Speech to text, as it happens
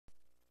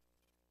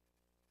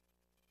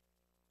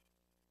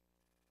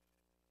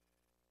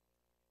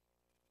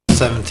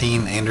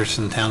2017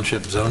 Anderson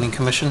Township Zoning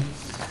Commission.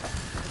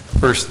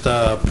 First,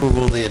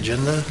 approval of the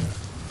agenda.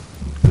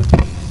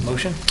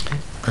 Motion?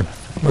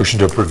 Motion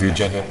to approve the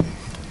agenda.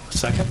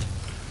 Second?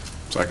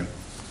 Second.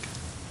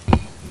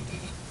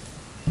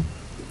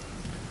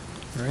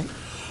 All right.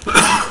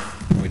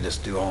 We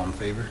just do all in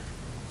favor?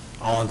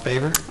 All in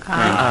favor?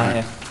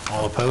 Aye.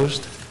 All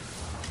opposed?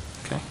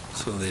 Okay,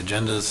 so the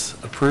agenda is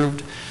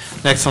approved.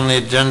 Next on the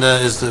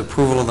agenda is the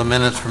approval of the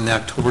minutes from the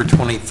October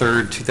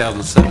 23rd,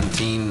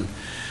 2017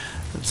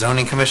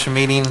 Zoning Commission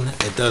meeting.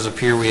 It does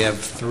appear we have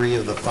 3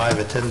 of the 5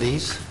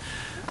 attendees.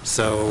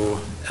 So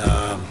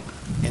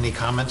any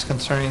comments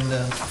concerning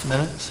the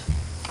minutes?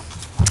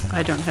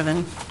 I don't have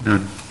any.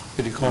 None.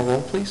 Could you call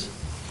roll, please?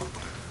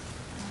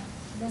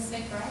 Ms.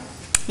 McBride?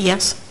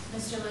 Yes.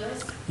 Mr.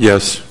 Lewis?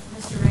 Yes.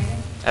 Mr.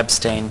 Reagan?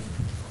 Abstain.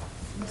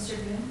 Mr.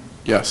 Boone?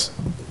 Yes.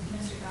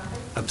 Mr.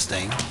 Goffey?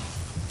 Abstain.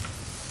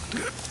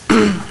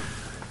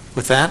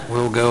 With that,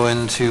 we'll go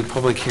into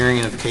public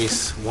hearing of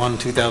case 1,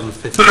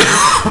 2015.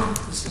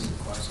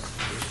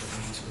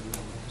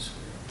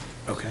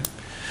 Okay.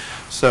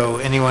 So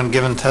anyone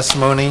given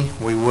testimony,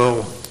 we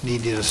will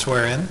need you to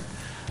swear in.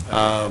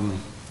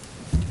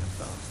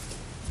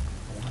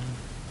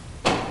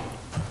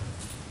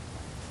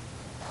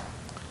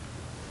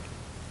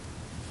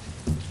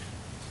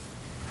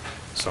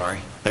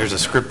 Sorry, there's a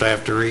script I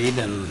have to read,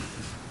 and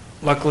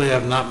luckily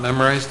I've not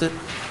memorized it,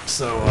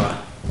 so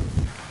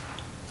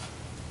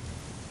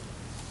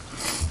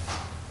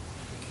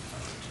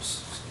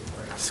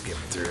skip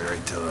through it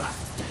right to the...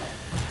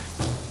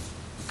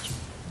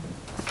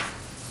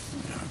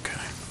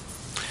 Okay.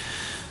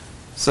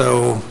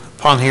 So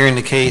upon hearing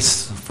the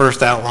case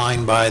first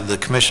outlined by the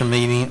commission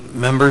meeting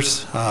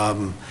members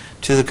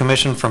to the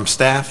commission from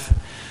staff,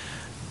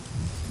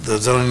 the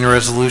zoning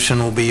resolution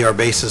will be our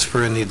basis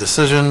for any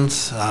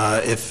decisions.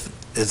 If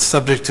it's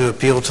subject to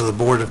appeal to the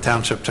Board of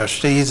Township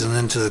Trustees and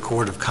then to the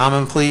Court of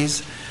Common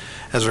Pleas.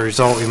 As a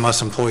result, we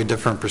must employ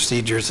different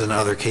procedures than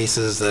other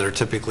cases that are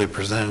typically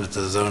presented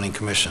to the Zoning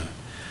Commission.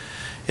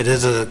 It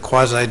is a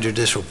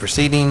quasi-judicial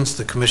proceedings.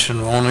 The Commission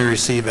will only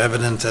receive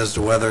evidence as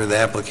to whether the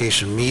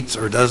application meets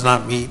or does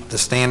not meet the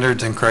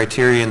standards and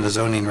criteria in the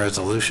zoning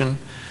resolution.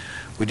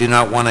 We do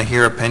not want to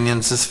hear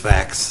opinions as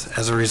facts.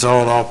 As a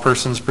result, all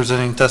persons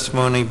presenting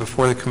testimony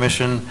before the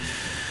Commission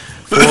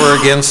for or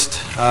against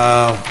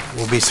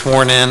will be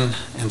sworn in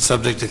and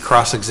subject to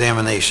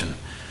cross-examination.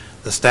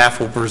 The staff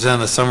will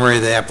present a summary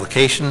of the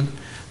application.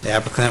 The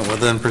applicant will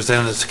then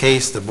present its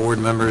case. The board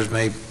members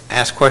may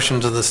ask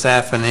questions of the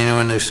staff and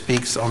anyone who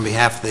speaks on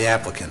behalf of the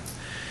applicant.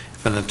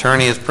 If an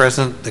attorney is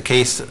present,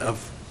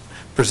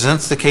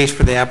 presents the case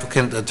for the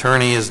applicant, the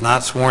attorney is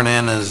not sworn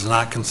in and is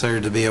not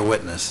considered to be a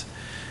witness.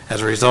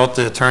 As a result,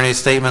 the attorney's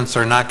statements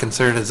are not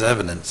considered as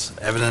evidence.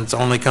 Evidence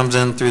only comes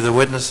in through the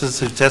witnesses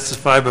who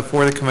testify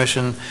before the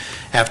commission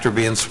after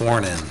being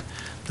sworn in.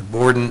 The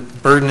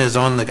burden is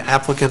on the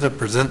applicant to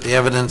present the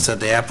evidence that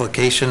the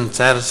application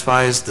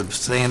satisfies the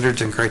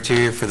standards and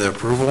criteria for the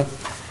approval.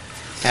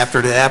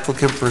 After the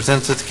applicant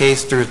presents its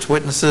case through its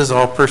witnesses,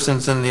 all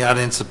persons in the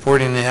audience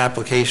supporting the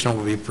application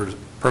will be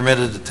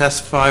permitted to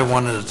testify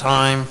one at a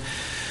time.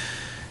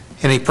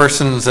 Any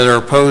persons that are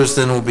opposed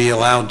then will be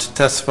allowed to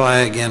testify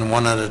again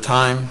one at a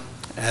time.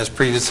 As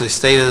previously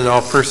stated,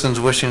 all persons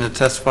wishing to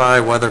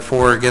testify, whether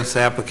for or against the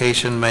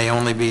application, may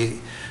only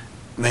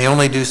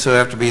do so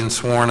after being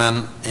sworn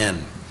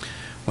in.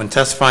 When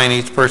testifying,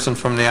 each person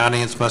from the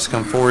audience must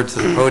come forward to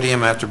the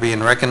podium after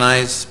being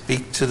recognized,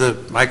 speak to the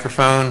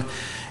microphone,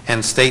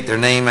 and state their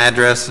name,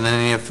 address, and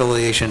any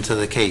affiliation to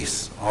the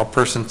case. All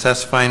persons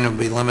testifying will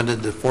be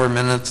limited to 4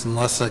 minutes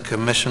unless a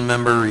commission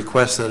member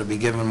requests that it be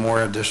given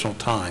more additional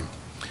time.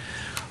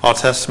 All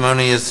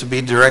testimony is to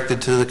be directed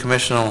to the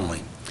commission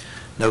only.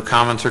 No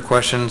comments or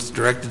questions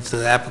directed to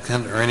the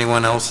applicant or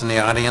anyone else in the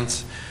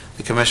audience.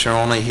 The commissioner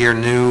will only hear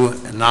new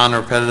and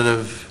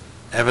non-repetitive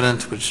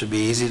evidence, which should be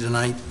easy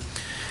tonight.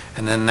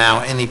 And then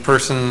now, any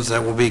persons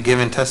that will be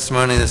giving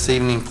testimony this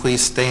evening,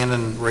 please stand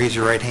and raise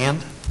your right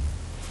hand.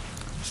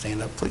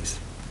 Stand up, please.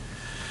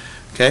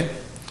 Okay.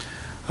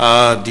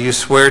 Do you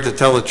swear to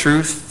tell the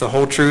truth, the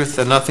whole truth,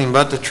 and nothing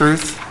but the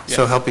truth? Yes.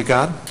 So help you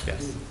God?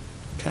 Yes.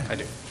 Okay. I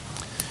do.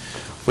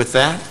 With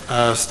that,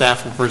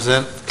 staff will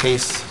present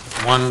case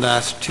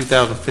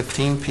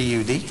 1-2015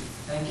 PUD.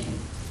 Thank you.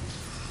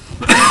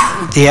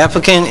 The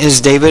applicant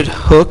is David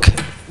Hook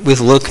with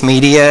Look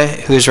Media,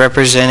 who is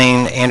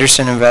representing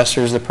Anderson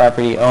Investors, the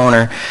property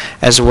owner,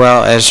 as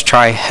well as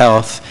Tri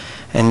Health.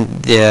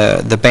 And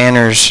the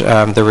banners,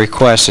 the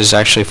request is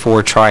actually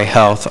for Tri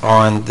Health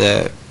on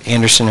the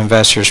Anderson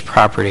Investors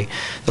property.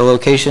 The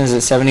location is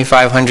at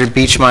 7500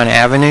 Beachmont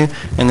Avenue,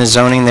 and the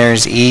zoning there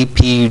is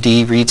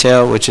EPUD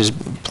retail, which is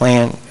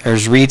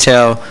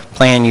retail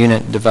plan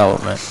unit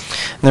development.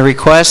 And the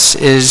request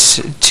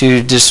is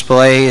to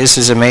display, this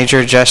is a major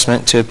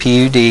adjustment to a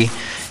PUD,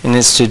 and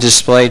it's to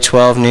display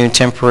 12 new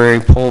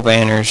temporary pole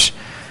banners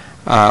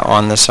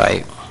on the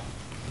site.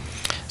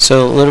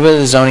 So a little bit of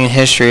the zoning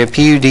history. A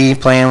PUD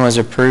plan was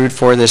approved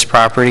for this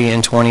property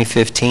in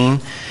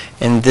 2015,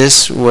 and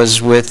this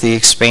was with the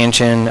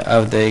expansion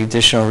of the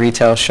additional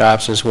retail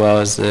shops as well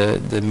as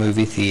the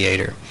movie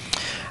theater.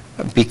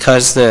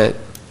 Because the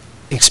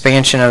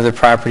expansion of the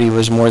property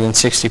was more than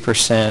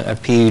 60%, a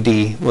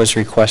PUD was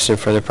requested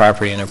for the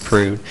property and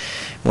approved.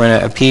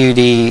 When a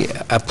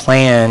PUD, a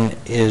plan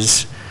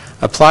is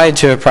applied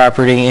to a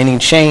property, any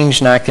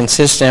change not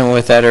consistent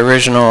with that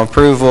original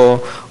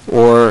approval,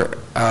 or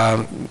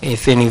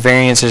if any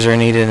variances are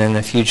needed in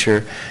the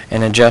future,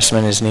 an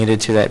adjustment is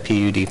needed to that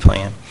PUD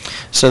plan.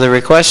 So the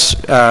request,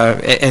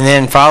 and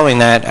then following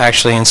that,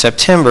 actually in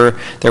September,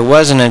 there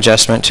was an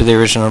adjustment to the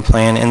original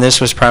plan, and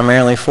this was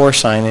primarily for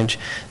signage.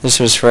 This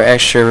was for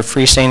extra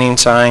freestanding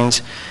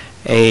signs,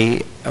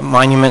 a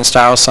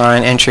monument-style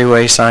sign,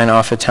 entryway sign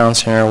off of Town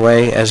Center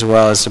Way, as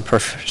well as the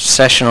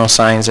processional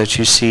signs that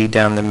you see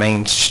down the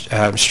main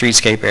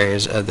streetscape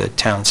areas of the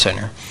town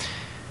center.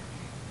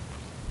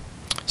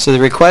 So the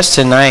request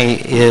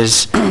tonight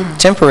is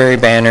temporary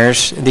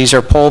banners. These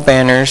are pole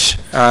banners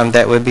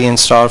that would be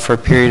installed for a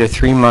period of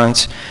 3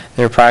 months.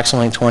 They're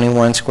approximately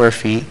 21 square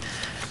feet.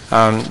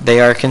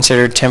 They are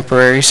considered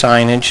temporary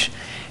signage,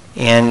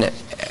 and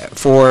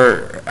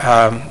for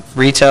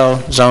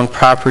retail zone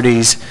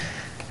properties,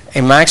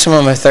 a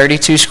maximum of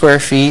 32 square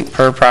feet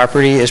per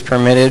property is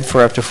permitted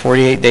for up to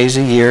 48 days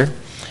a year.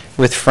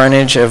 With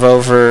frontage of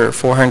over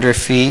 400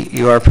 feet,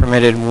 you are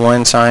permitted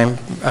one sign,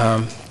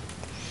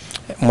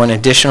 one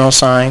additional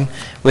sign.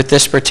 With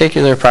this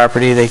particular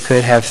property, they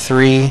could have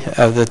 3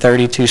 of the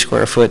 32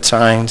 square foot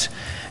signs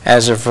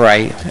as of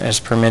right,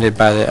 as permitted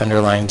by the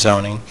underlying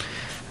zoning.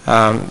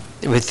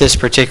 With this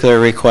particular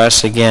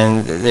request,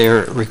 again,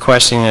 they're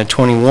requesting a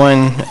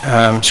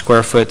 21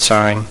 square foot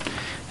sign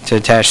to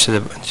attach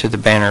to the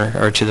banner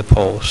or to the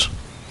poles.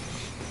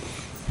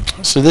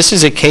 So this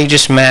is a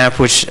CAGIS map,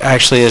 which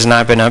actually has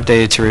not been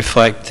updated to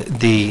reflect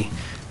the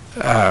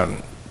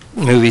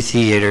movie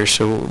theater,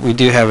 so we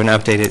do have an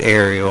updated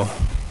aerial.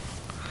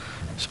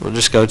 So we'll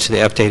just go to the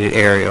updated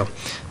aerial.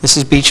 This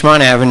is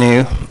Beachmont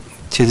Avenue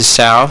to the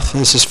south.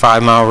 This is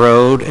 5 Mile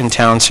Road and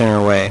Town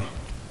Center Way.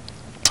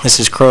 This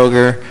is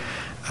Kroger,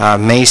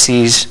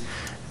 Macy's.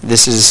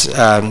 This is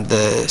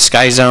the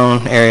Sky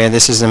Zone area.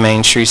 This is the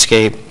main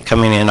streetscape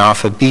coming in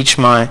off of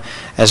Beachmont,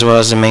 as well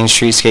as the main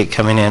streetscape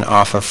coming in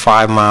off of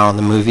 5 Mile,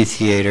 the movie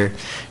theater.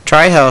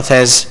 Tri-Health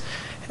has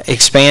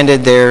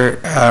expanded their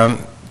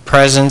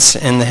presence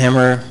in the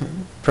Hemmer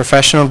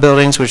professional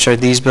buildings, which are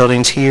these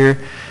buildings here.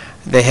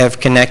 They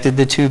have connected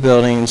the 2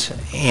 buildings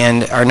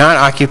and are not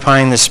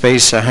occupying the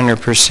space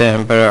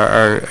 100%, but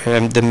are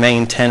the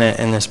main tenant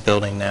in this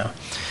building now.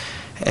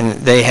 And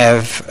they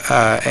have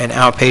an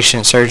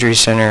outpatient surgery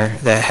center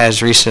that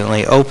has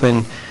recently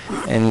opened,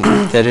 and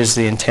that is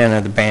the intent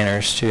of the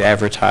banners, to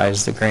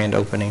advertise the grand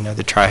opening of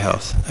the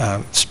Tri-Health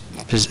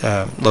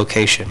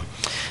location.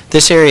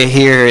 This area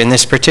here, in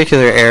this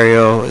particular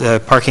area,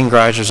 the parking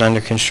garage is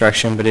under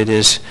construction, but it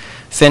is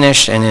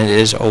finished and it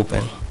is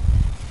open.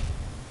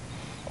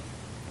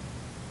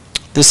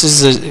 This is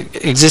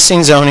the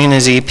existing zoning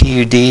is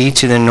EPUD.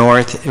 To the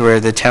north, where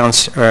the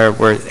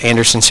where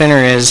Anderson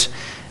Center is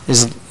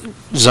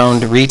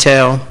zoned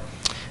retail.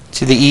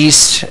 To the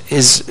east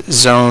is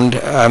zoned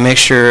a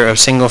mixture of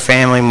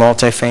single-family,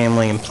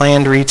 multifamily, and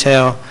planned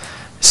retail.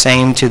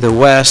 Same to the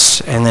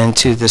west, and then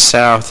to the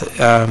south,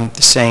 the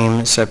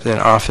same, except that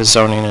office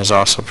zoning is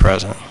also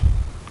present.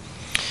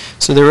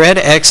 So the red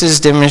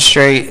X's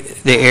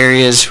demonstrate the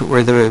areas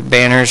where the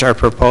banners are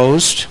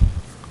proposed.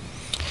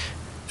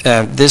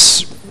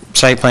 This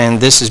site plan,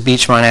 this is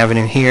Beachmont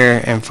Avenue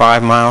here and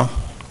 5 Mile.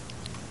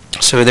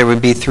 So there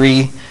would be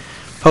 3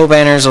 pole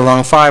banners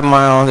along 5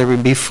 Mile. There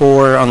would be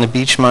 4 on the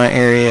Beachmont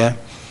area,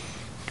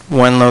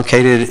 1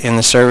 located in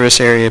the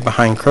service area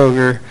behind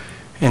Kroger,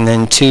 and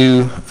then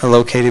 2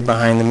 located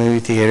behind the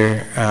movie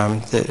theater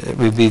that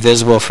would be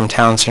visible from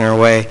Town Center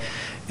Way,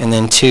 and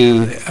then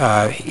 2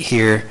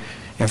 here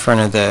in front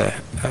of the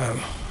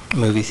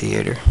movie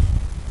theater.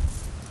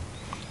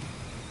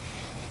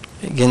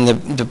 Again,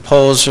 the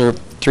poles are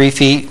 3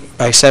 feet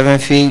by 7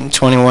 feet,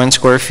 21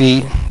 square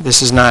feet.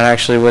 This is not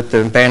actually what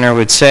the banner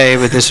would say,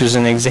 but this was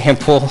an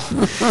example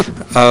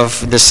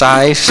of the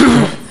size,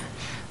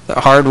 the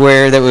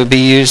hardware that would be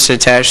used to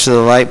attach to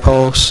the light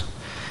poles.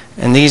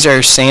 And these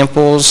are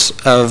samples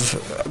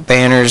of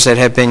banners that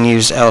have been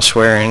used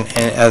elsewhere in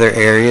other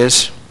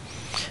areas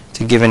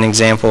to give an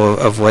example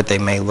of what they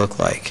may look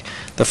like.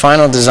 The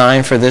final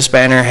design for this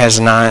banner has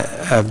not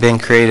been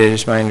created,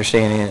 is my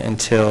understanding,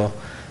 until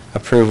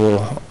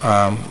approval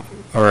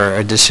or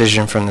a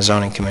decision from the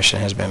Zoning Commission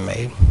has been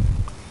made.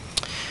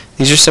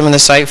 These are some of the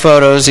site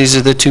photos. These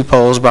are the 2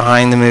 poles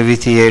behind the movie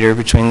theater,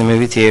 between the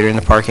movie theater and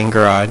the parking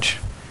garage.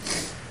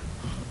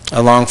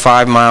 Along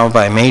 5 Mile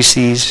by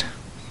Macy's.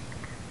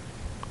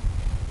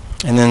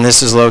 And then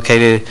this is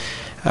located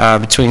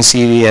between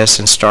CVS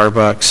and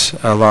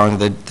Starbucks along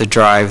the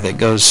drive that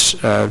goes to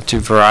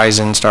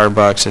Verizon,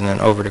 Starbucks, and then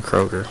over to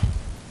Kroger.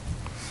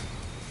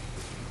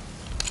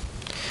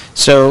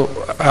 So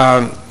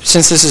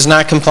since this is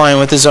not compliant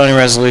with the zoning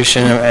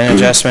resolution, an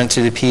adjustment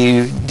to the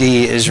PUD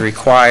is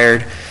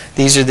required.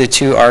 These are the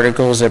two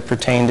articles that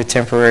pertain to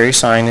temporary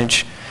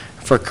signage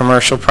for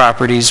commercial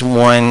properties.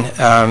 One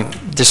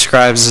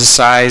describes the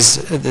size,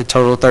 the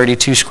total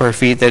 32 square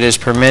feet that is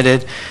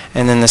permitted,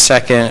 and then the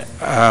second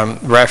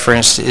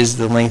reference is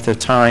the length of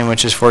time,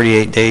 which is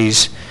 48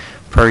 days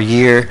per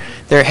year.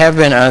 There have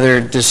been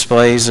other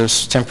displays of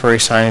temporary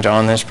signage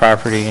on this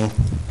property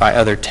by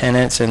other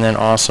tenants, and then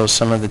also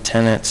some of the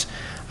tenants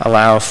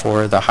allow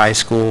for the high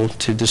school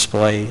to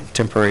display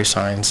temporary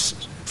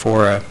signs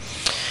for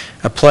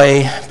a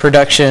play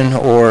production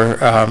or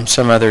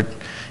some other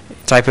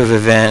type of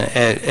event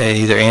at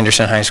either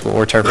Anderson High School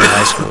or Turpin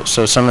High School.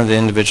 So some of the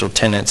individual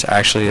tenants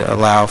actually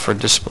allow for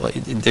display,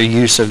 the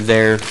use of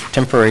their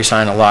temporary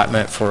sign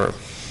allotment for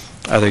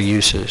other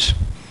uses.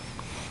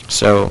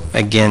 So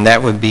again,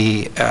 that would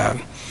be,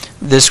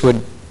 this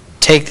would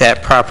take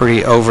that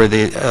property over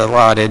the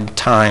allotted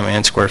time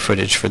and square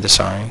footage for the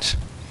signs.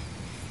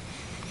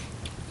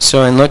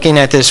 So in looking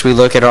at this, we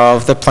look at all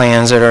of the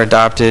plans that are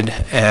adopted.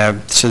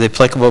 So the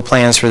applicable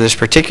plans for this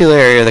particular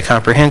area, the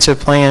comprehensive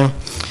plan,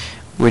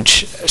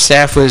 which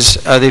staff was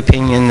of the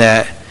opinion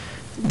that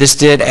this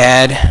did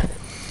add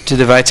to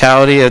the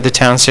vitality of the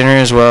town center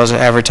as well as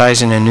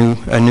advertising a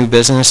new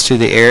business to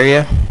the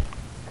area.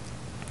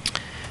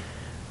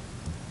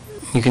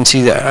 You can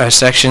see the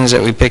sections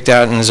that we picked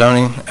out in the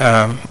zoning,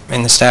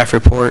 in the staff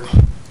report.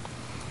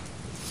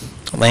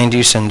 Land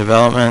use and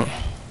development.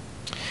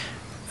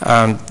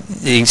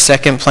 The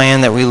second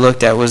plan that we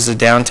looked at was the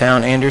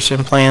downtown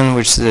Anderson plan,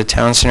 which the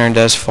town center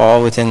does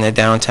fall within the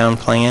downtown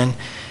plan.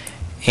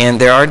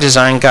 And there are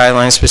design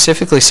guidelines,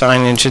 specifically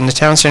signage, and the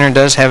town center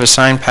does have a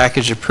sign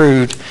package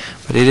approved,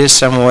 but it is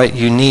somewhat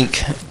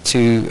unique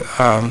to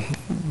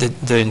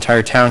the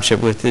entire township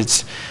with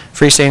its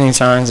freestanding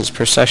signs, its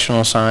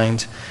processional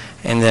signs,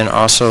 and then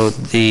also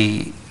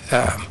it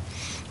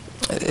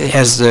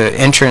has the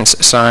entrance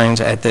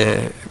signs at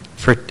the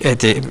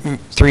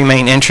three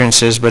main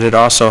entrances, but it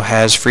also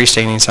has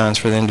freestanding signs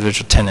for the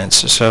individual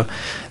tenants. So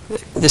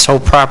this whole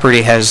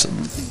property has,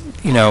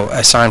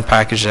 a sign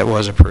package that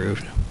was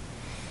approved.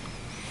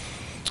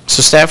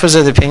 So staff was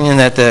of the opinion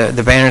that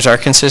the banners are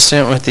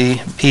consistent with the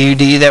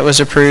PUD that was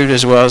approved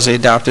as well as the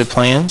adopted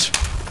plans.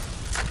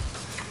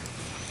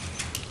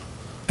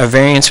 A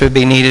variance would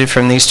be needed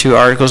from these two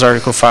articles,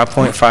 Article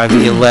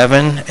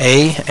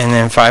 5.5E11A and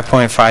then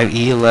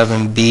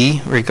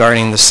 5.5E11B,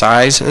 regarding the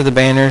size of the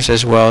banners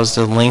as well as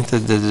the length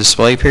of the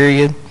display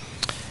period.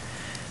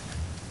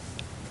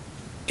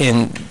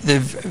 And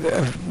the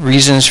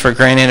reasons for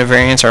granting a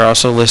variance are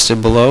also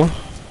listed below.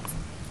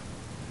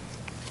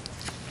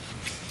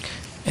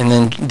 And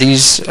then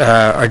these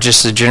are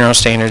just the general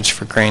standards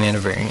for granting a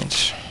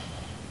variance.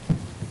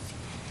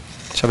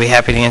 So I'll be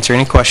happy to answer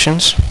any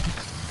questions.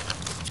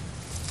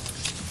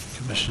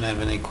 Commission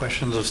have any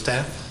questions of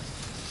staff?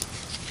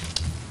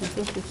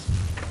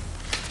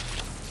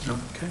 No?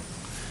 Okay.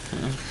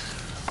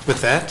 With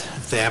that,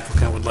 if the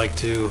applicant would like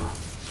to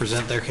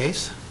present their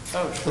case?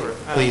 Oh, sure.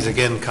 Please,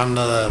 again, come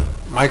to the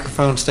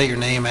microphone, state your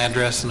name,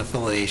 address, and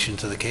affiliation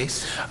to the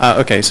case.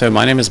 Okay, so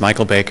my name is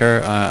Michael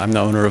Baker. I'm the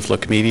owner of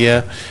Look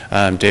Media.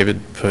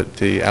 David put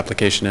the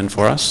application in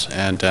for us,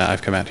 and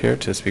I've come out here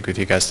to speak with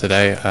you guys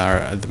today.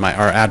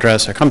 Our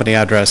address, our company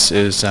address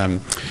is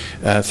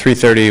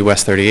 330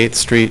 West 38th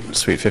Street,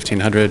 Suite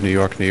 1500, New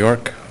York, New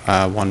York,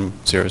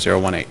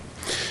 10018.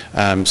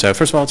 So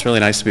first of all, it's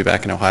really nice to be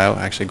back in Ohio.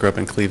 I actually grew up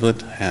in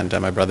Cleveland, and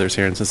my brother's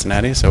here in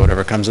Cincinnati, so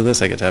whatever comes of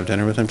this, I get to have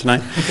dinner with him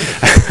tonight.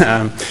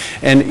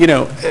 And,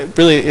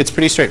 really, it's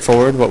pretty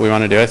straightforward what we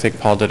want to do. I think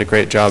Paul did a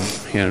great job,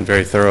 and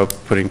very thorough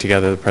putting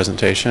together the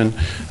presentation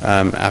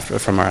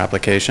from our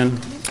application.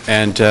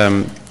 And,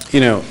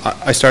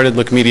 I started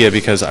Look Media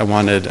because I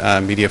wanted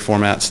media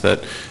formats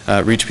that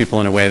reach people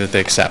in a way that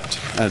they accept,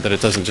 that it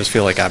doesn't just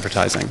feel like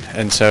advertising.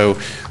 And so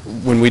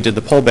when we did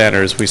the poll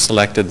banners, we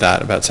selected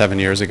that about 7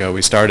 years ago.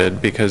 We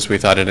started because we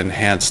thought it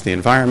enhanced the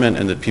environment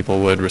and that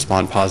people would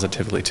respond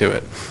positively to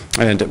it.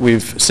 And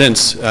we've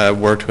since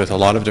worked with a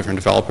lot of different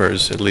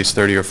developers, at least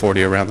 30 or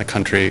 40 around the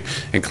country,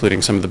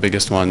 including some of the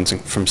biggest ones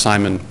from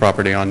Simon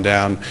Property on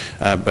down,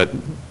 but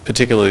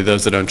particularly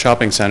those that own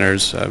shopping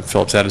centers,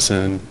 Phillips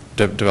Edison,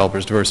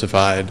 Developers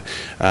Diversified,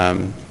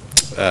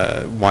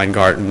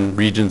 Weingarten,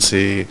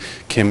 Regency,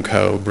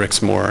 Kimco,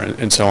 Brixmore,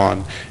 and so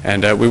on.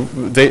 And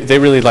they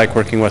really like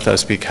working with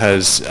us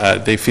because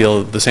they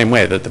feel the same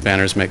way, that the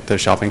banners make the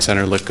shopping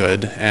center look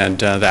good, and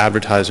the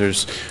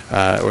advertisers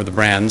or the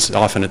brands,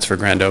 often it's for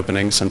grand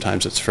openings,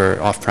 sometimes it's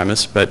for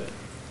off-premise, but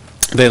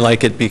they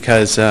like it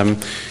because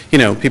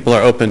people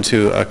are open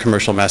to a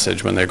commercial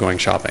message when they're going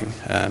shopping,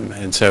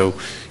 and so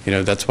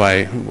that's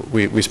why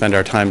we spend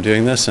our time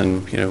doing this,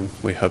 and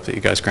we hope that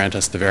you guys grant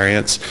us the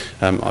variance.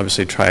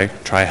 Obviously,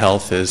 Tri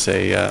Health is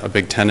a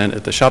big tenant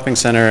at the shopping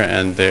center,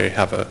 and they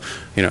have a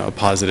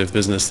positive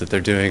business that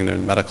they're doing. They're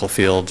in the medical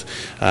field,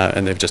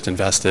 and they've just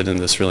invested in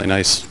this really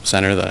nice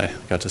center that I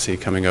got to see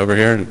coming over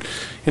here, and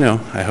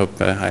I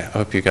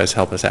hope you guys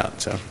help us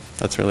out. So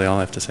that's really all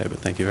I have to say. But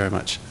thank you very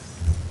much.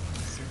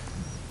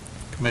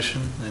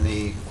 Commission,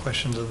 any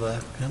questions of the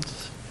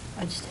applicants?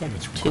 I just have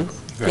It's two.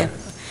 Go Yeah. ahead.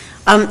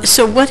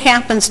 So what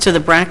happens to the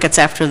brackets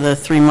after the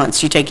 3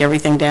 months? You take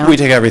everything down? We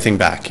take everything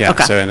back, yeah.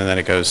 Okay. So, and then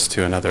it goes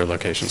to another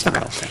location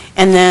somewhere else. yeah.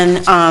 And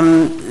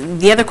then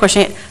the other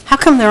question, how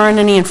come there aren't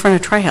any in front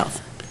of Tri-Health?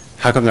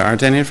 How come there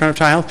aren't any in front of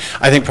Child?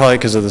 I think probably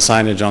because of the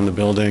signage on the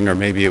building, or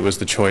maybe it was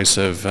the choice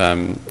of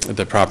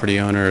the property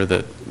owner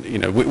that, you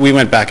know, we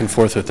went back and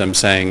forth with them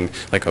saying,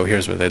 like, oh,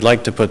 here's where they'd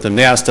like to put them.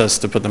 They asked us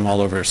to put them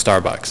all over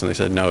Starbucks, and they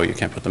said, no, you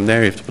can't put them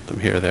there, you have to put them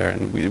here, there.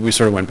 And we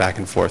sort of went back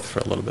and forth for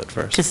a little bit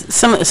first. Because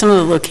some of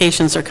the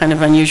locations are kind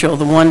of unusual.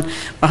 The one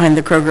behind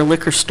the Kroger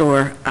liquor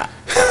store,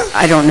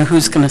 I don't know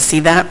who's going to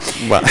see that.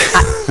 Well,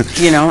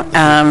 You know,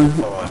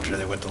 Well, after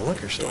they went to the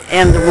liquor store.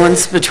 and the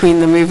ones between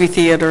the movie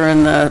theater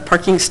and the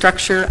parking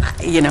structure,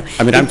 you know.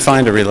 I mean, I'm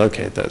fine to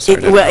relocate those.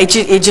 Well,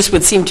 it just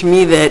would seem to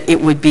me that it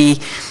would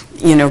be,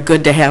 you know,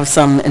 good to have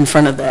some in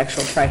front of the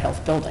actual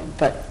Tri-Health building,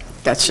 but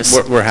that's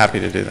just, We're happy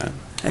to do that.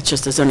 that's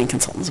just a zoning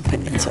consultant's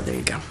opinion, so there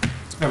you go.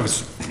 That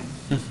was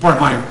part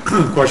of my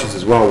questions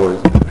as well,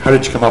 was how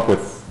did you come up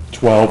with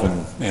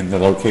 12 and the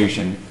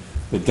location,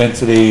 the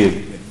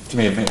density? To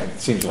me, it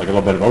seems like a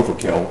little bit of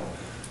overkill,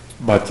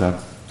 but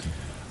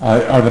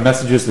are the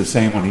messages the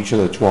same on each of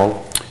the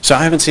 12? So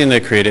I haven't seen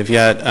the creative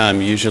yet.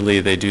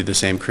 Usually they do the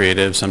same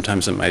creative.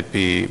 Sometimes it might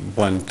be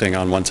one thing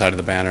on one side of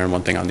the banner and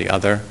one thing on the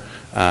other.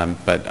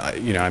 But,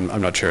 you know,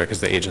 I'm not sure because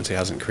the agency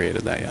hasn't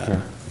created that yet.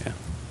 Sure. Yeah.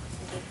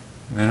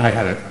 And then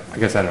I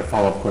guess I had a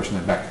follow-up question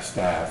then back to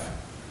staff.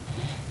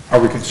 Are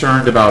we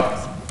concerned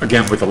about,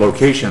 again, with the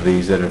location of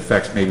these, that it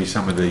affects maybe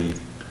some of the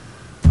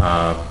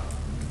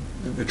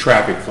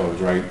traffic flows,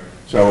 right?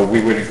 So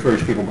we would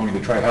encourage people going to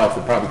Tri-Health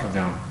to probably come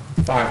down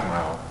 5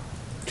 Mile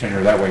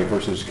tenure that way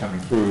versus coming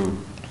through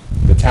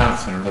the town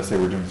center unless they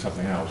were doing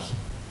something else,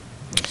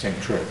 same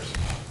trips.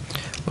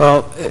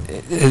 Well,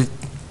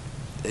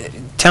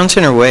 Town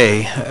Center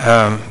Way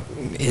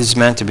is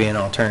meant to be an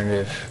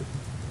alternative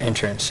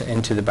entrance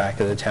into the back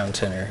of the town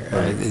center.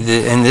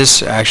 And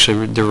this,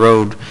 actually, the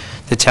road,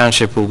 the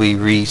township will be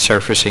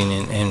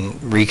resurfacing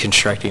and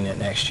reconstructing it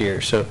next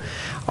year. So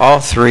all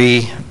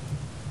three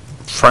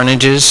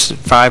frontages,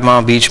 5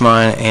 Mile,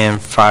 Beachmont,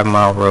 and 5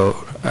 Mile Road,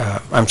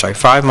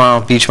 5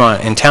 Mile,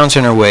 Beachmont, and Town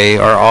Center Way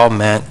are all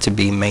meant to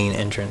be main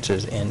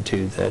entrances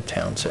into the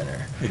town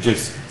center. It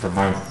just, from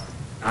my,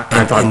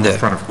 I thought in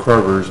front of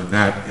Kroger's and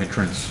that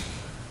entrance,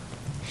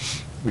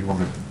 we'd want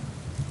to,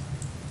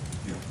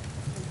 you know,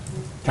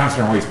 Town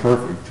Center Way is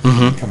perfect,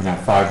 coming out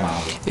 5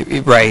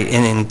 Mile. Right,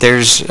 and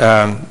there's,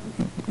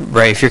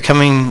 right, if you're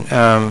coming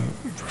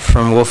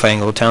from Wolf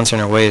Angle, Town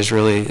Center Way is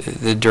really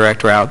the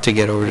direct route to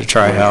get over to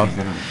Tri-Health.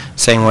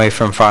 Same way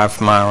from 5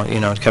 Mile,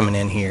 you know, coming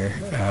in here.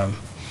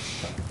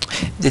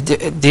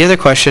 The other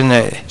question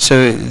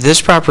so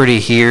this property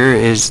here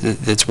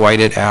that's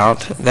whited out,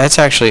 that's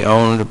actually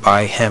owned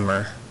by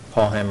Hemmer,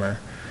 Paul Hemmer,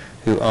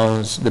 who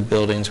owns the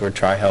buildings where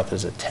Tri-Health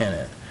is a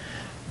tenant.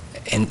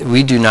 And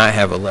we do not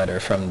have a letter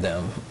from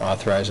them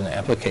authorizing the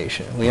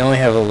application. We only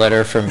have a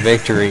letter from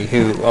Victory,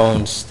 who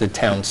owns the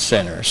town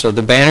center. So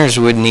the banners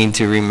would need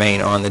to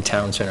remain on the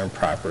town center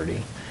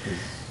property.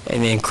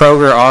 And then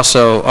Kroger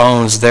also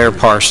owns their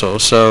parcel.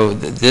 So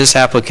this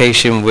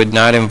application would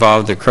not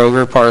involve the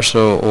Kroger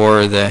parcel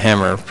or the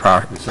Hemmer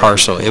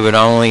parcel. It would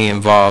only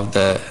involve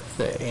the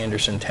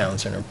Anderson Town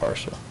Center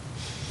parcel.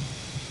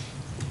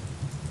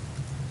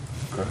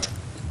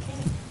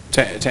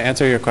 To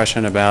answer your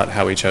question about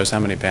how we chose how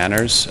many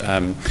banners,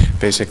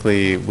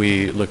 basically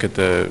we look at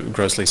the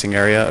gross leasing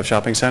area of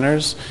shopping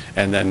centers,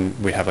 and then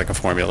we have like a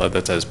formula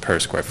that says per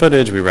square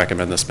footage we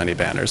recommend this many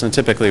banners, and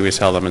typically we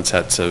sell them in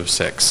sets of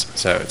 6.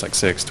 So it's like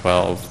 6,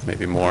 12,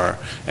 maybe more,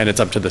 and it's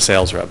up to the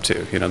sales rep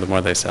too. You know, the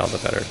more they sell, the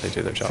better they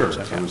do their job. Sure,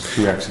 So, so yeah. it was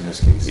 2X in this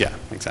case. Yeah,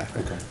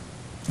 exactly. Okay.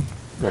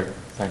 Great,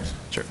 thanks.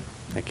 Sure.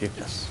 Thank you.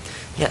 Yes.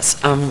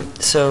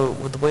 So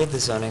with the way the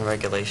zoning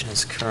regulation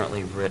is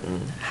currently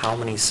written, how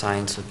many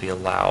signs would be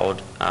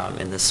allowed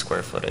in this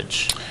square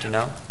footage? Do you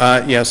know?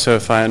 Yeah, so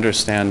if I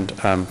understand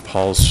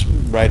Paul's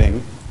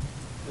writing,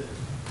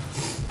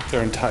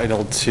 they're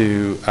entitled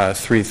to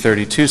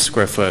 332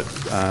 square foot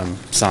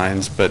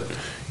signs, but,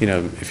 you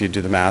know, if you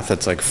do the math,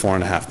 that's like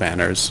 4.5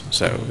 banners,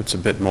 so it's a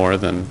bit more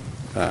than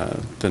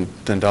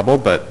double,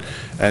 but,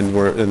 and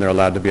they're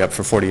allowed to be up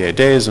for 48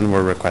 days, and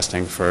we're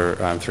requesting for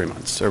 3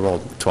 months, or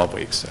well, 12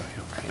 weeks, so.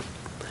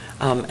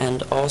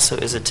 And also,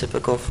 is it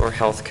typical for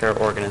healthcare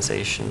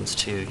organizations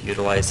to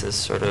utilize this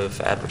sort of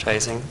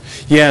advertising?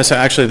 Yeah, so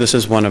actually this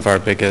is one of our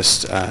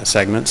biggest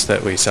segments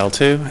that we sell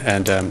to,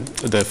 and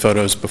the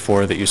photos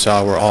before that you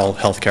saw were all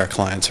healthcare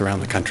clients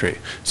around the country,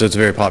 so it's a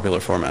very popular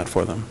format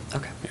for them.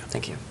 Okay,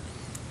 thank you.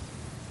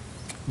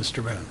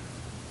 Mr. Bennett?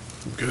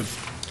 Good.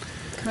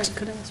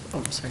 Could I ask,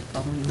 oh, sorry,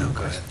 Paul. No,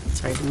 go ahead.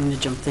 Sorry, I didn't mean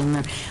to jump in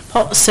there.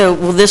 Paul, so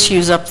will this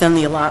use up then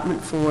the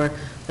allotment for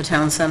the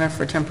town center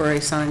for temporary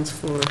signs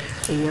for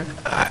a year?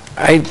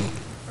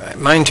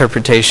 My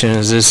interpretation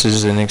is this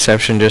is an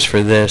exception just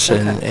for this,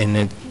 and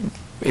it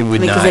would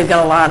not. Because they've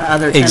got a lot of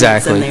other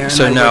tenants in there. Exactly.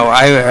 So no,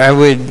 I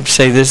would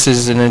say this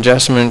is an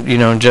adjustment, you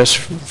know, just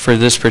for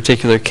this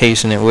particular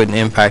case, and it wouldn't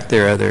impact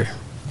their other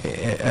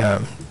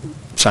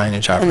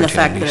signage And the fact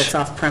that opportunities. it's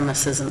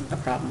off-premise isn't a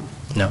problem?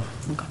 No.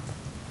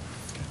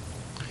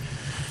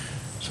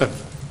 So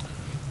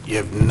you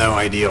have no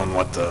idea on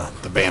what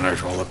the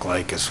banners will look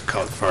like as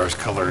far as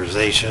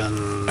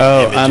colorization,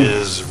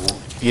 images?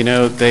 You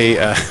know,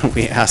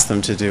 we asked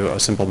them to do a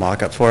simple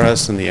mock-up for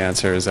us, and the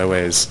answer is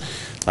always,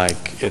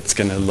 like, it's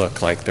going to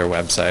look like their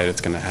website, it's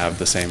going to have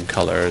the same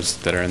colors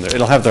that are in there.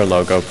 It'll have their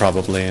logo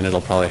probably, and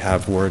it'll probably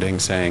have wording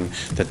saying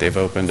that they've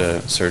opened a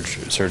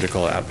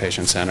surgical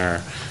outpatient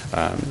center.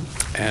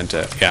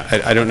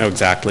 I don't know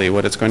exactly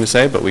what it's going to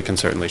say, but we can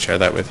certainly share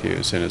that with you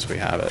as soon as we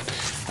have it.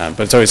 But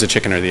it's always a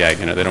chicken or the egg,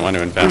 they don't want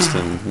to invest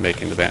in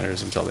making the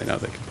banners until they know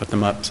they can put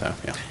them up, so,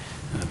 yeah.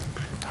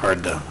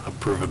 Hard to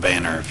approve a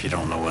banner if you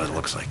don't know what it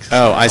looks like.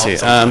 Oh, I see.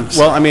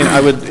 Well, I mean, I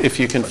would, if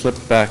you can flip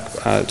back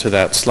to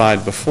that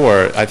slide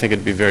before, I think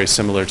it'd be very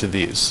similar to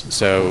these.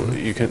 So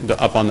you can,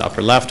 up on the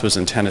upper left was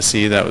in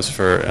Tennessee, that was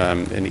for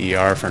an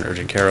ER, for an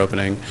urgent care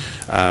opening.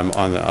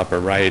 On the upper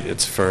right,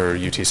 it's for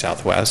UT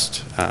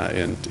Southwest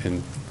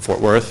in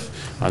Fort Worth.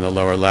 On the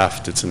lower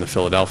left, it's in the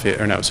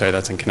Philadelphia, or no, sorry,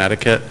 that's in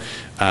Connecticut.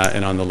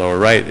 And on the lower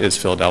right is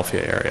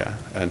Philadelphia area.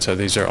 And so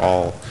these are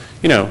all,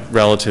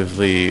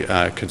 relatively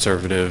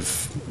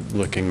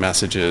conservative-looking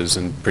messages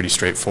and pretty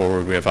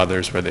straightforward. We have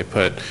others where they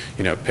put,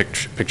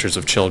 pictures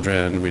of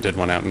children. We did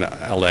one out in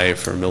LA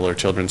for Miller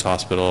Children's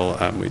Hospital.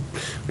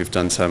 We've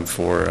done some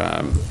for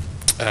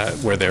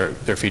where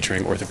they're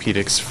featuring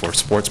orthopedics for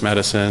sports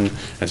medicine,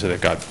 and so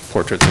they've got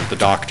portraits of the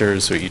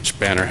doctors, so each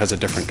banner has a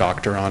different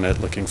doctor on it,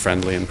 looking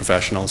friendly and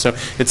professional. So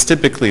it's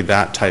typically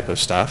that type of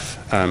stuff,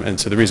 and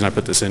so the reason I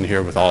put this in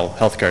here with all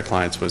healthcare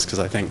clients was because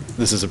I think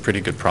this is a pretty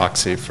good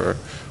proxy for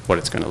what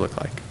it's going to look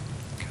like.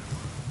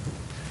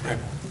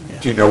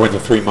 Do you know when the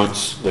 3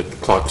 months the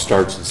clock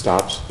starts and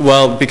stops?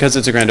 Well, because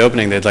it's a grand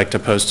opening, they'd like to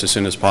post as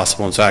soon as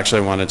possible, and so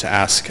actually I wanted to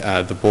ask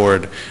the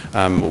board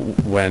I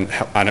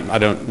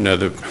don't know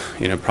the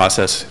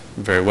process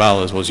very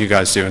well as you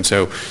guys do, and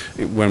so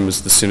when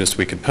was the soonest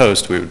we could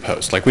post, we would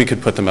post. Like, we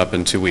could put them up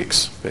in 2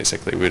 weeks,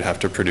 basically. We'd have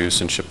to produce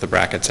and ship the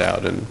brackets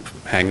out and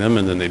hang them,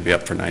 and then they'd be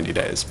up for 90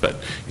 days. But,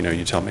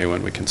 you tell me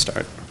when we can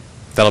start.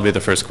 That'll be the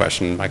first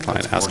question my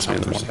client asks me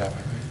in the morning.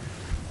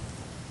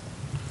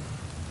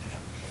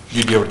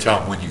 You'd be able to tell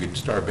them when you could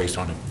start based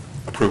on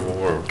approval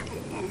or?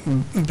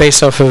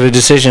 Based off of a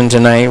decision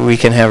tonight, we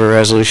can have a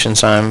resolution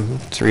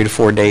signed 3 to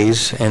 4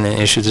 days and then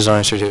issue the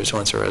zoning certificates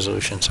once a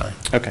resolution signed.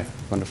 Okay,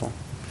 wonderful.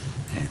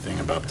 Anything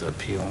about the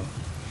appeal,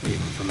 even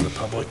from the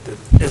public that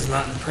is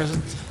not in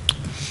presence?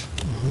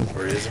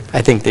 Or is it?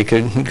 I think they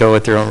could go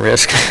at their own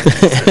risk.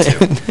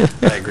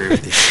 I agree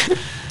with you.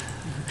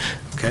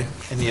 Okay,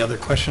 any other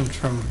questions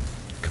from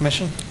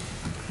commission?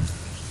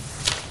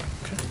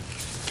 Okay.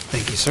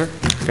 Thank you, sir.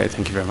 Okay,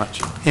 thank you very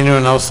much.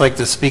 Anyone else like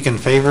to speak in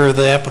favor of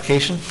the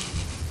application?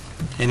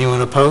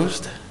 Anyone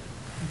opposed?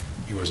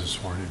 He wasn't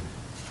sworn in.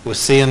 With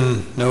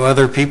seeing no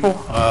other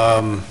people,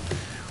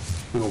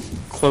 we will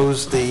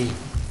close the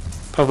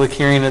public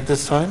hearing at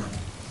this time.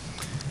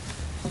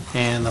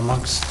 And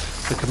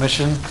amongst the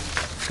commission,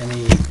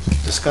 any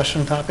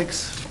discussion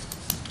topics?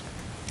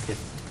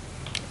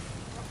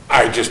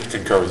 I just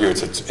concur with you.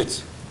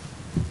 It's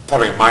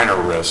probably a minor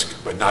risk,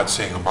 but not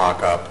seeing a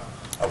mock-up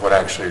of what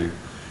actually,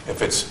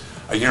 if it's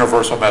a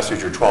universal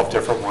message or 12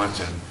 different ones,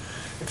 and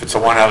if it's a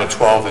 1 out of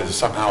 12 that is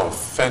somehow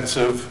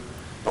offensive,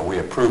 but we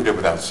approved it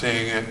without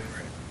seeing it.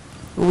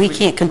 We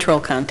can't control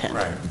content.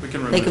 Right.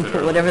 They can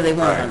put whatever they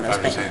want Right, on those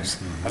I'm just saying, banners.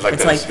 I'd like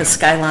It's that like the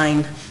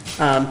Skyline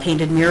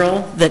painted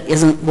mural that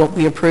isn't what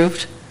we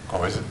approved.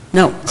 Oh, is it?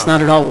 No, it's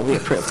not at all what we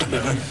approved.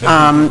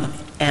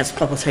 As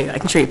Paul will tell you, I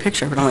can show you a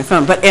picture of it on my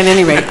phone, but at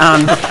any rate,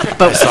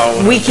 but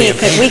we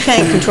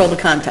can't control the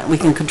content. We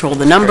can control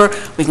the number,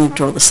 we can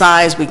control the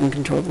size, we can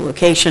control the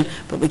location,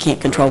 but we can't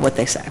control what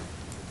they say.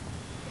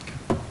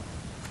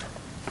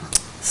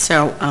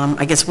 So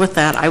I guess with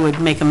that, I would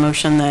make a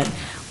motion that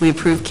we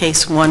approve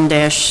case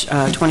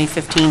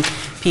 1-2015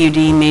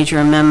 PUD major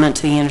amendment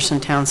to the Anderson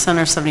Town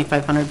Center,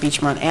 7500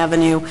 Beachmont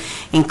Avenue,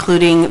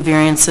 including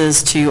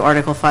variances to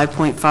Article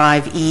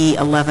 5.5E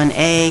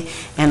 11A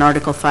and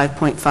Article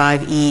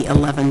 5.5E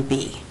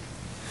 11B,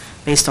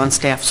 based on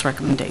staff's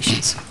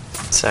recommendations.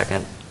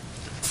 Second.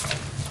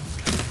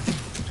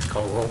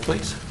 Call roll,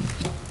 please.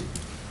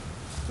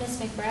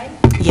 Ms. McBride?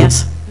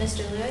 Yes?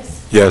 Mr.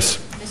 Lewis? Yes.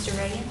 Mr.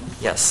 Reagan?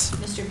 Yes.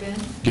 Mr.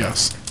 Boone?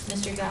 Yes.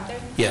 Mr.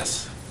 Gothard?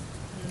 Yes.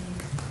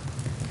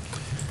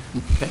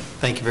 Okay,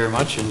 thank you very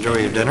much. Enjoy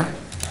your dinner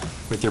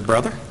with your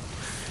brother.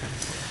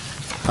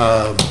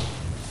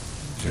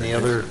 Any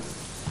other?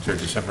 Is there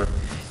December?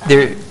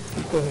 There,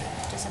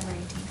 December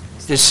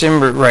 18th.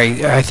 December,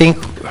 right, I think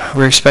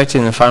we're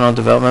expecting the final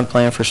development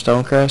plan for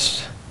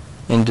Stonecrest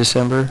in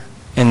December,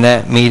 and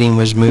that meeting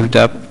was moved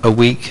up a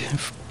week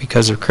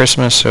because of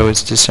Christmas, so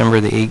it's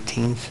December the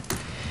 18th.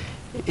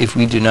 If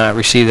we do not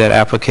receive that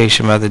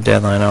application by the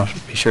deadline, I'll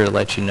be sure to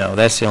let you know.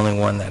 That's the only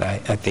one that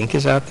I think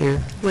is out there.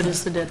 What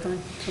is the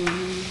deadline?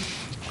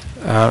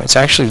 It's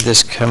actually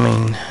this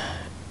coming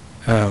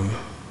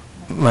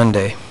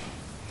Monday.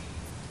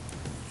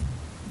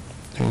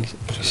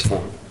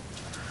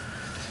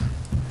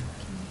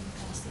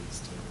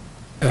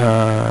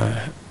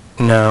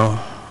 No,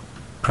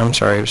 I'm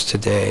sorry, it was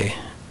today.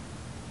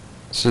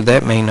 So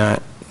that may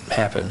not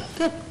happen.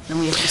 Good, then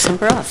we have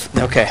December off.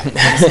 Okay,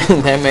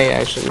 that may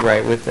actually,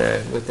 right, with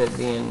it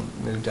being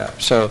moved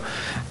up. So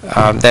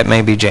that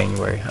may be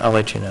January. I'll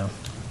let you know.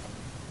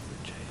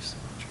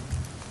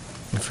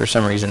 If for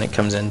some reason it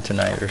comes in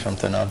tonight or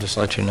something, I'll just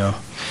let you know.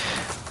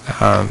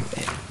 I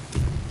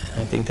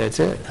think that's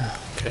it.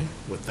 Okay,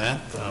 with that,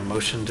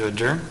 motion to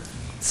adjourn.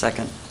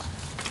 Second.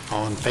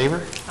 All in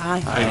favor?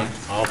 Aye.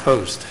 All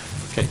opposed?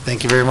 Okay,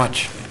 thank you very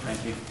much.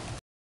 Thank you.